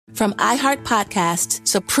From iHeart Podcasts,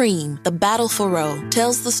 Supreme, The Battle for Roe,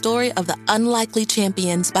 tells the story of the unlikely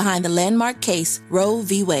champions behind the landmark case Roe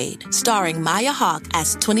v. Wade. Starring Maya Hawke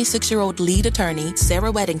as 26-year-old lead attorney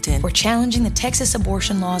Sarah Weddington. We're challenging the Texas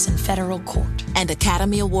abortion laws in federal court. And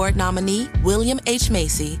Academy Award nominee William H.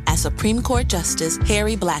 Macy as Supreme Court Justice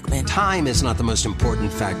Harry Blackmun. Time is not the most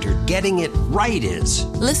important factor. Getting it right is.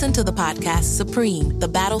 Listen to the podcast Supreme, The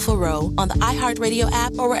Battle for Roe on the iHeartRadio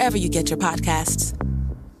app or wherever you get your podcasts.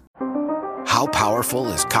 How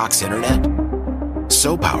powerful is Cox Internet?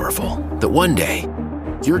 So powerful that one day,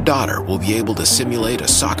 your daughter will be able to simulate a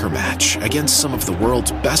soccer match against some of the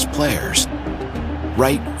world's best players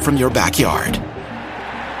right from your backyard.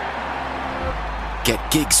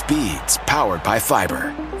 Get gig speeds powered by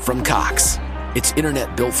fiber from Cox. It's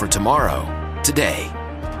internet built for tomorrow, today.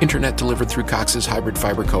 Internet delivered through Cox's hybrid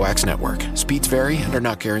fiber coax network. Speeds vary and are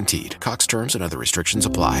not guaranteed. Cox terms and other restrictions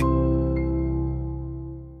apply.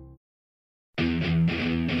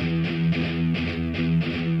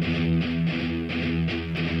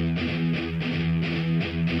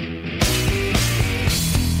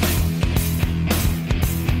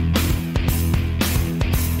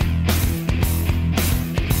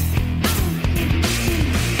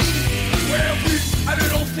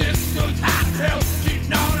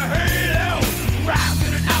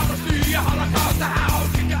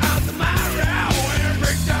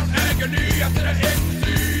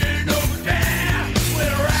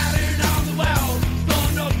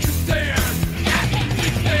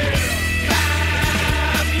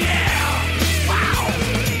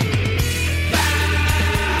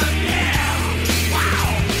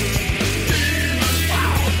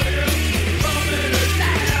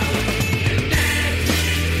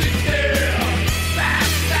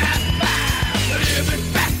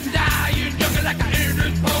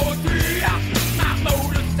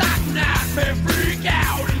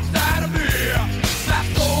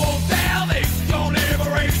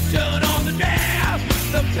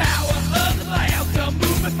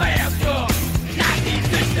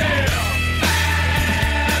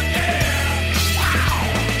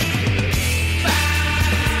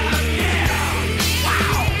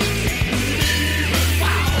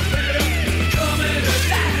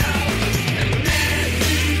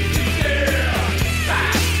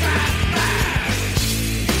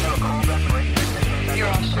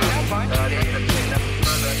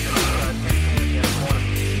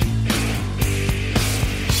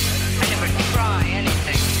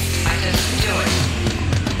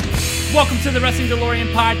 Welcome to the Wrestling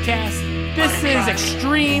DeLorean podcast. This is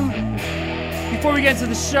Extreme. Before we get into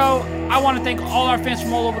the show, I want to thank all our fans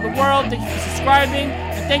from all over the world. Thank you for subscribing,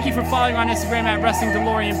 and thank you for following on Instagram at Wrestling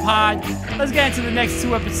DeLorean Pod. Let's get into the next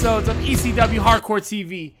two episodes of ECW Hardcore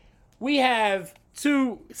TV. We have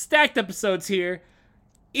two stacked episodes here.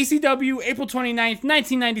 ECW, April 29th,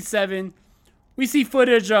 1997. We see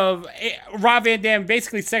footage of Rob Van Dam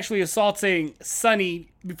basically sexually assaulting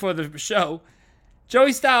Sunny before the show.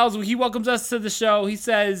 Joey Styles, when he welcomes us to the show, he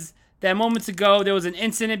says that moments ago there was an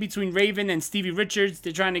incident between Raven and Stevie Richards.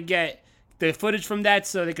 They're trying to get the footage from that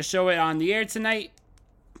so they can show it on the air tonight.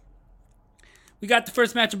 We got the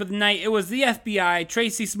first matchup of the night. It was the FBI,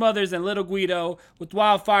 Tracy Smothers and Little Guido with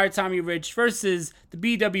Wildfire Tommy Rich versus the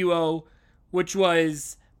BWO, which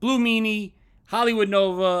was Blue Meanie, Hollywood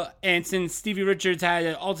Nova, and since Stevie Richards had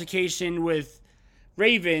an altercation with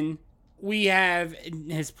Raven, we have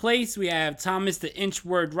in his place, we have Thomas the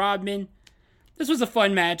Inchword Rodman. This was a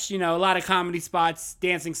fun match, a lot of comedy spots,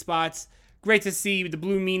 dancing spots. Great to see the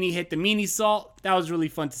Blue Meanie hit the Meanie Salt. That was really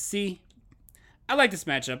fun to see. I like this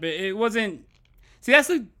matchup. It wasn't... See, that's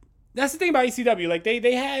the thing about ECW. Like,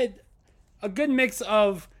 they had a good mix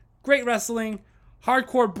of great wrestling,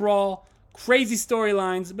 hardcore brawl, crazy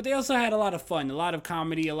storylines, but they also had a lot of fun, a lot of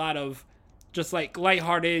comedy, a lot of just, like,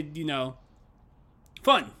 lighthearted,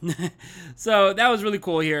 fun. So that was really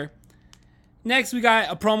cool here. Next, we got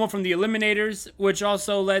a promo from the Eliminators, which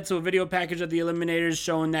also led to a video package of the Eliminators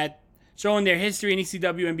showing their history in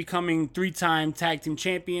ECW and becoming 3-time tag team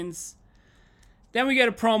champions. Then we get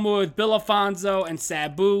a promo with Bill Alfonso and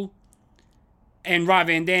Sabu and Rob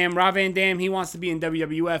Van Dam. Rob Van Dam, he wants to be in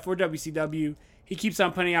WWF or WCW. He keeps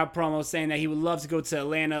on putting out promos saying that he would love to go to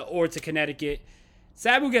Atlanta or to Connecticut.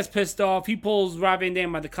 Sabu gets pissed off. He pulls Rob Van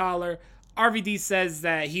Dam by the collar. RVD says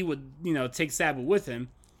that he would, take Sabu with him.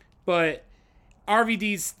 But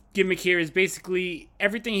RVD's gimmick here is basically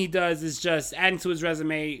everything he does is just adding to his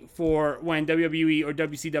resume for when WWE or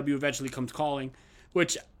WCW eventually comes calling,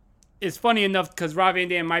 which is funny enough because Rob Van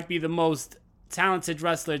Dam might be the most talented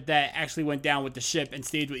wrestler that actually went down with the ship and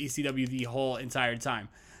stayed with ECW the whole entire time.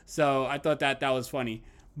 So I thought that was funny.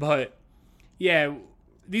 But yeah,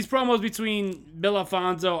 these promos between Bill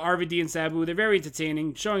Alfonso, RVD, and Sabu, they're very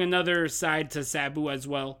entertaining, showing another side to Sabu as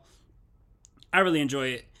well. I really enjoy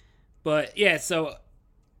it. But yeah, so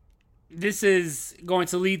this is going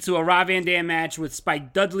to lead to a Rob Van Dam match with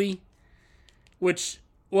Spike Dudley, which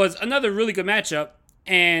was another really good matchup.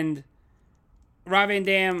 And Rob Van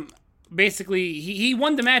Dam, basically, he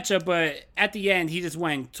won the matchup, but at the end, he just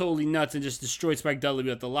went totally nuts and just destroyed Spike Dudley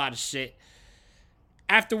with a lot of shit.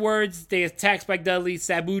 Afterwards, they attack Spike Dudley.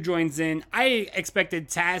 Sabu joins in. I expected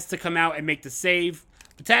Taz to come out and make the save,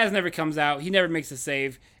 but Taz never comes out. He never makes the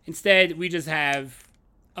save. Instead, we just have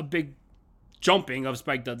a big jumping of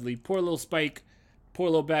Spike Dudley. Poor little Spike, poor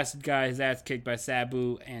little bastard guy, his ass kicked by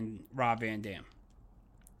Sabu and Rob Van Dam.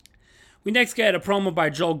 We next get a promo by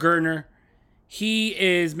Joel Gertner. He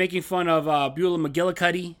is making fun of Beulah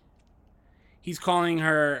McGillicuddy. He's calling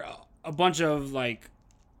her a bunch of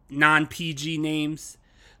non-PG names.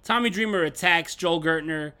 Tommy Dreamer attacks Joel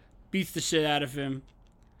Gertner, beats the shit out of him,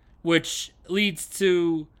 which leads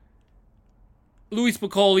to Louis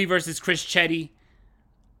Spicolli versus Chris Chetti.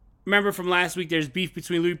 Remember from last week, there's beef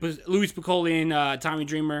between Louis Spicolli and Tommy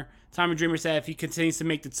Dreamer. Tommy Dreamer said if he continues to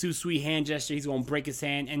make the too sweet hand gesture, he's going to break his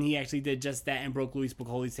hand, and he actually did just that and broke Louis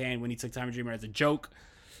Spicolli's hand when he took Tommy Dreamer as a joke.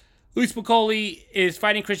 Louis Spicolli is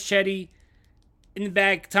fighting Chris Chetti. In the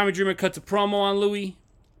back, Tommy Dreamer cuts a promo on Louis.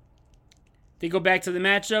 They go back to the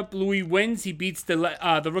matchup. Louis wins. He beats the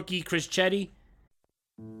rookie Chris Chetti.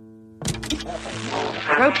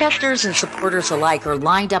 Protesters and supporters alike are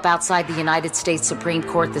lined up outside the United States Supreme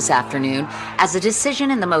Court this afternoon as a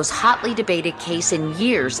decision in the most hotly debated case in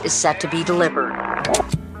years is set to be delivered.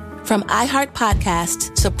 From iHeart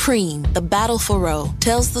Podcasts, Supreme, The Battle for Roe,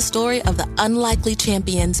 tells the story of the unlikely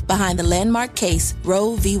champions behind the landmark case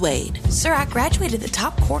Roe v. Wade. Sir, I graduated the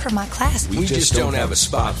top quarter of my class. We just don't have a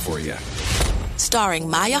spot for you. Starring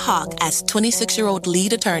Maya Hawke as 26-year-old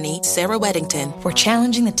lead attorney Sarah Weddington. We're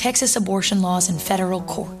challenging the Texas abortion laws in federal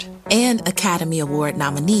court. And Academy Award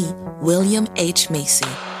nominee William H. Macy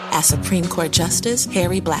as Supreme Court Justice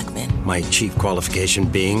Harry Blackmun. My chief qualification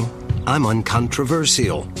being, I'm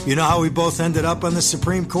uncontroversial. You know how we both ended up on the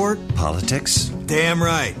Supreme Court? Politics? Damn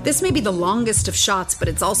right. This may be the longest of shots, but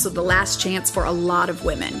it's also the last chance for a lot of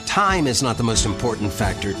women. Time is not the most important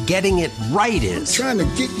factor. Getting it right is. I'm trying to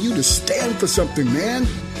get you to stand for something, man.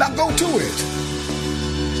 Now go to it.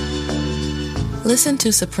 Listen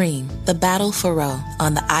to Supreme, The Battle for Roe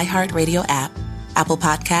on the iHeartRadio app, Apple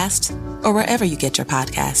Podcasts, or wherever you get your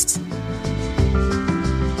podcasts.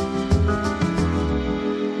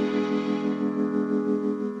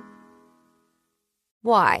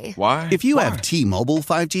 Why? Why? If you have T-Mobile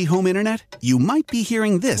 5G home internet, you might be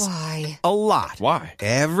hearing this Why? a lot. Why?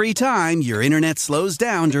 Every time your internet slows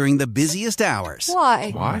down during the busiest hours. Why?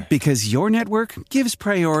 Why? Because your network gives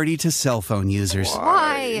priority to cell phone users.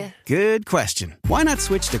 Why? Good question. Why not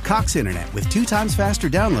switch to Cox Internet with 2 times faster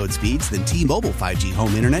download speeds than T-Mobile 5G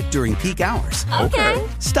home internet during peak hours? Okay.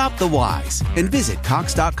 Stop the whys and visit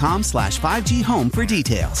cox.com/5G home for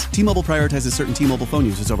details. T-Mobile prioritizes certain T-Mobile phone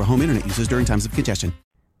users over home internet users during times of congestion.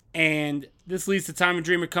 And this leads to Tommy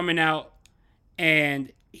Dreamer coming out,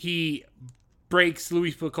 and he breaks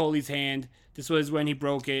Louis Spicolli's hand. This was when he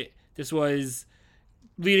broke it. This was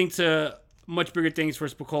leading to much bigger things for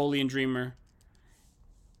Spicoli and Dreamer.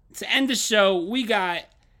 To end the show, we got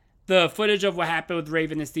the footage of what happened with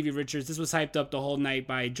Raven and Stevie Richards. This was hyped up the whole night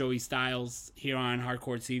by Joey Styles here on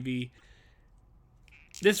Hardcore TV.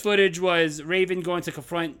 This footage was Raven going to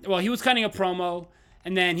confront... Well, he was cutting a promo,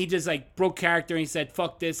 and then he just, broke character, and he said,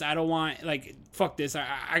 fuck this, I don't want... fuck this,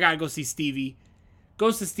 I gotta go see Stevie.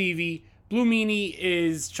 Goes to Stevie. Blue Meanie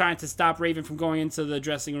is trying to stop Raven from going into the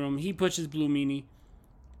dressing room. He pushes Blue Meanie.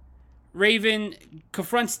 Raven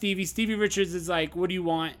confronts Stevie. Stevie Richards is like, what do you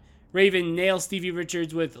want? Raven nails Stevie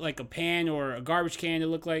Richards with, a pan or a garbage can, it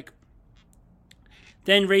looked like.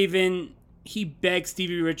 Then Raven, he begs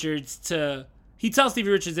Stevie Richards to... He tells Stevie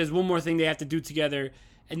Richards there's one more thing they have to do together,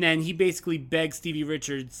 and then he basically begs Stevie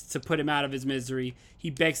Richards to put him out of his misery. He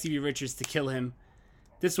begs Stevie Richards to kill him.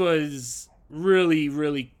 This was really,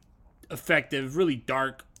 really effective, really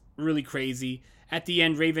dark, really crazy. At the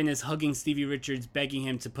end, Raven is hugging Stevie Richards, begging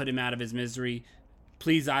him to put him out of his misery.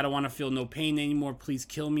 Please, I don't want to feel no pain anymore. Please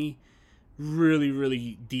kill me. Really,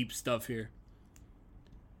 really deep stuff here.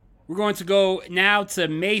 We're going to go now to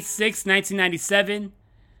May 6, 1997.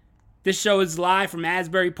 This show is live from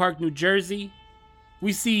Asbury Park, New Jersey.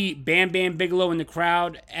 We see Bam Bam Bigelow in the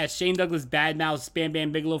crowd as Shane Douglas badmouths Bam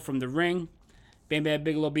Bam Bigelow from the ring. Bam Bam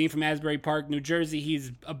Bigelow being from Asbury Park, New Jersey,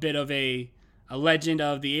 he's a bit of a legend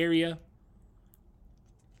of the area.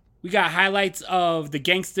 We got highlights of the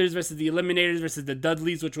Gangsters versus the Eliminators versus the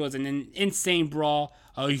Dudleys, which was an insane brawl.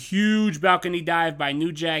 A huge balcony dive by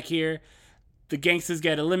New Jack here. The Gangsters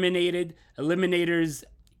get eliminated. Eliminators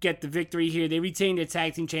get the victory here. They retain their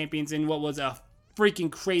tag team champions in what was a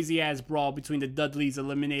freaking crazy-ass brawl between the Dudleys,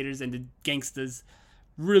 Eliminators, and the Gangsters.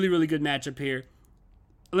 Really, really good matchup here.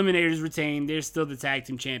 Eliminators retain. They're still the tag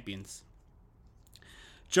team champions.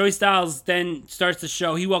 Joey Styles then starts the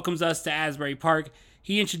show. He welcomes us to Asbury Park.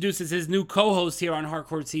 He introduces his new co-host here on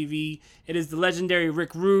Hardcore TV. It is the legendary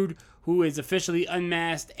Rick Rude, who is officially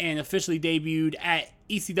unmasked and officially debuted at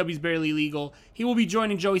ECW's Barely Legal. He will be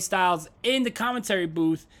joining Joey Styles in the commentary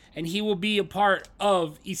booth, and he will be a part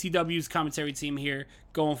of ECW's commentary team here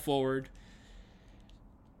going forward.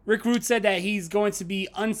 Rick Rude said that he's going to be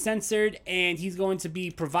uncensored and he's going to be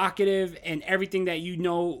provocative, and everything that you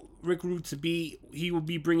know Rick Rude to be, he will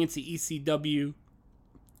be bringing to ECW.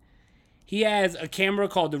 He has a camera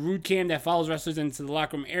called the Rude Cam that follows wrestlers into the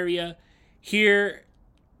locker room area. Here,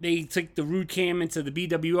 they took the Rude Cam into the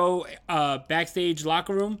BWO backstage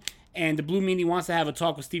locker room, and the Blue Meanie wants to have a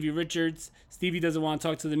talk with Stevie Richards. Stevie doesn't want to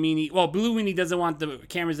talk to the Meanie. Well, Blue Meanie doesn't want the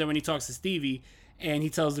cameras there when he talks to Stevie, and he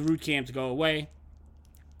tells the Rude Cam to go away.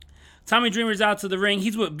 Tommy Dreamer's out to the ring.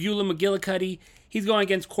 He's with Beulah McGillicuddy. He's going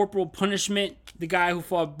against Corporal Punishment, the guy who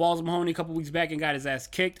fought Balls Mahoney a couple weeks back and got his ass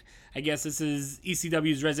kicked. I guess this is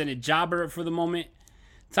ECW's resident jobber for the moment.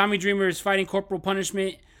 Tommy Dreamer is fighting Corporal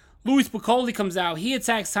Punishment. Louis Spicoli comes out. He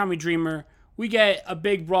attacks Tommy Dreamer. We get a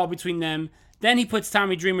big brawl between them. Then he puts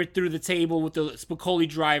Tommy Dreamer through the table with the Spicoli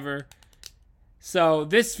driver. So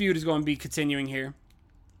this feud is going to be continuing here.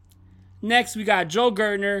 Next, we got Joe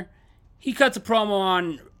Gertner. He cuts a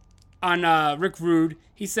promo on Rick Rude.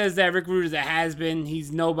 He says that Rick Rude is a has-been.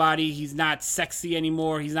 He's nobody. He's not sexy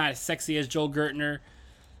anymore. He's not as sexy as Joe Gertner.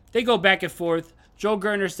 They go back and forth. Joe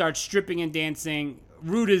Gertner starts stripping and dancing.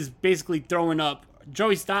 Rude is basically throwing up.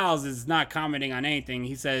 Joey Styles is not commenting on anything.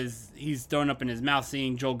 He says he's throwing up in his mouth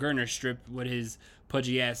seeing Joe Gertner strip with his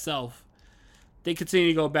pudgy-ass self. They continue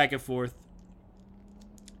to go back and forth.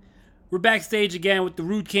 We're backstage again with the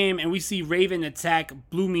Rude Cam, and we see Raven attack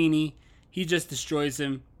Blue Meanie. He just destroys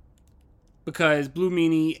him because Blue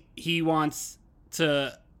Meanie, he wants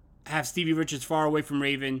to have Stevie Richards far away from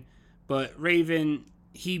Raven, but Raven,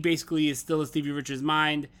 he basically is still in Stevie Richards'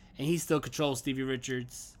 mind, and he still controls Stevie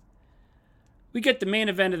Richards. We get the main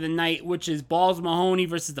event of the night, which is Balls Mahoney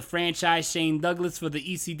versus the franchise Shane Douglas for the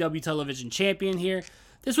ECW television champion here.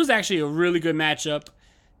 This was actually a really good matchup.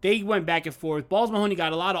 They went back and forth. Balls Mahoney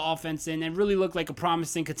got a lot of offense in and really looked like a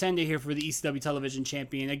promising contender here for the ECW television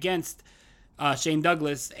champion against Shane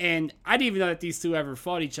Douglas. And I didn't even know that these two ever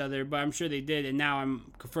fought each other, but I'm sure they did, and now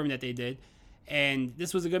I'm confirming that they did. And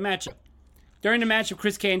this was a good matchup. During the matchup,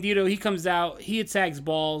 Chris Candido, he comes out, he attacks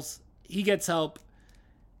Balls, he gets help.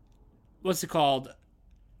 What's it called?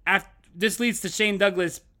 This leads to Shane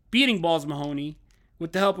Douglas beating Balls Mahoney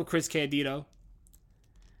with the help of Chris Candido.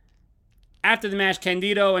 After the match,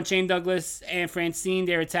 Candido and Shane Douglas and Francine,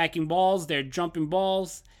 they're attacking Balls, they're jumping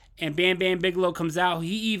Balls, and Bam Bam Bigelow comes out,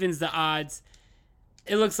 he evens the odds.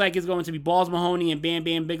 It looks like it's going to be Balls Mahoney and Bam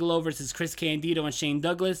Bam Bigelow versus Chris Candido and Shane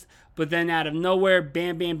Douglas, but then out of nowhere,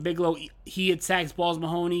 Bam Bam Bigelow, he attacks Balls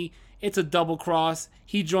Mahoney. It's a double cross.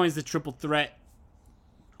 He joins the triple threat.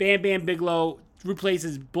 Bam Bam Bigelow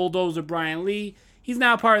replaces Bulldozer Brian Lee. He's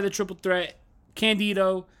now part of the triple threat.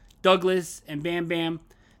 Candido, Douglas, and Bam Bam.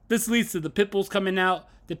 This leads to the Pitbulls coming out.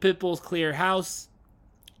 The Pitbulls clear house.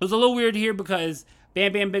 It was a little weird here because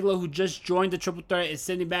Bam Bam Bigelow, who just joined the triple threat, is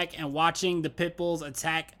sitting back and watching the Pitbulls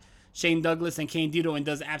attack Shane Douglas and Candido and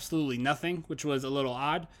does absolutely nothing, which was a little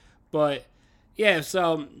odd. But yeah,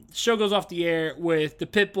 so the show goes off the air with the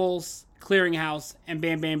Pitbulls clearing house and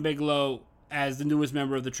Bam Bam Bigelow as the newest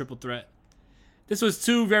member of the triple threat. This was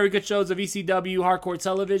two very good shows of ECW hardcore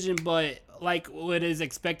television, but like what is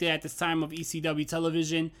expected at this time of ECW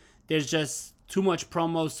television, there's just too much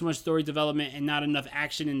promos, too much story development, and not enough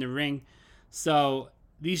action in the ring. So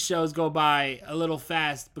these shows go by a little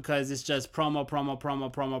fast because it's just promo,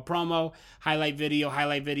 highlight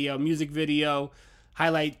video, music video,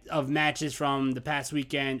 highlight of matches from the past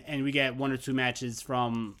weekend, and we get one or two matches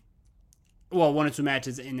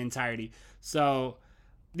in entirety. So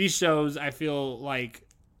these shows, I feel like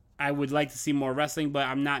I would like to see more wrestling, but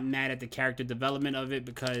I'm not mad at the character development of it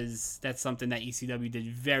because that's something that ECW did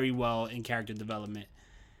very well in character development.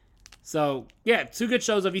 So, yeah, two good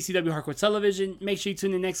shows of ECW Hardcore Television. Make sure you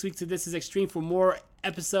tune in next week to This Is Extreme for more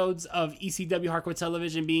episodes of ECW Hardcore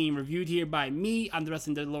Television being reviewed here by me on the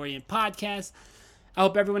Wrestling DeLorean podcast. I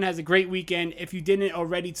hope everyone has a great weekend. If you didn't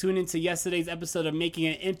already, tune into yesterday's episode of Making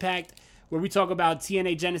an Impact, where we talk about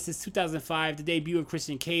TNA Genesis 2005, the debut of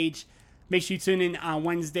Christian Cage. Make sure you tune in on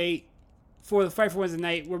Wednesday for the Fight for Wednesday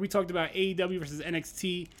night, where we talked about AEW versus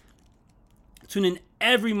NXT. Tune in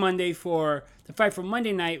every Monday for the Fight for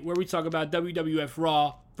Monday night, where we talk about WWF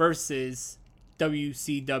Raw versus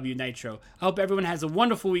WCW Nitro. I hope everyone has a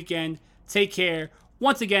wonderful weekend. Take care.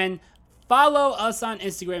 Once again, follow us on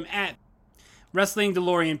Instagram at Wrestling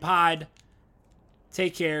DeLorean Pod.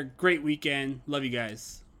 Take care. Great weekend. Love you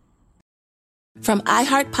guys. From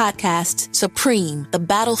iHeart Podcasts, Supreme, The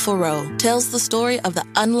Battle for Roe, tells the story of the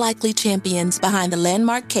unlikely champions behind the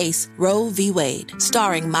landmark case Roe v. Wade,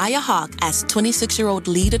 starring Maya Hawke as 26-year-old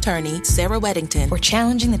lead attorney Sarah Weddington for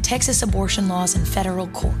challenging the Texas abortion laws in federal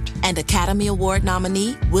court, and Academy Award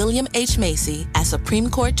nominee William H. Macy as Supreme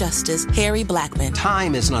Court Justice Harry Blackmun.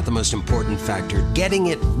 Time is not the most important factor. Getting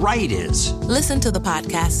it right is. Listen to the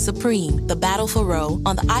podcast Supreme, The Battle for Roe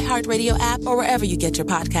on the iHeartRadio app or wherever you get your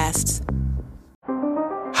podcasts.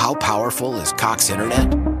 How powerful is Cox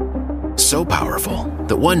Internet? So powerful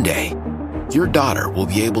that one day, your daughter will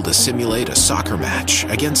be able to simulate a soccer match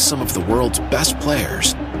against some of the world's best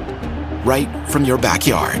players right from your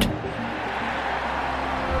backyard.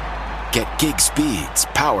 Get gig speeds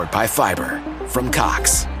powered by fiber from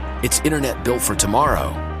Cox. It's internet built for tomorrow,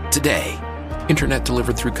 today. Internet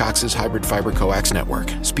delivered through Cox's hybrid fiber coax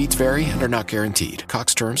network. Speeds vary and are not guaranteed.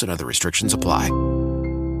 Cox terms and other restrictions apply.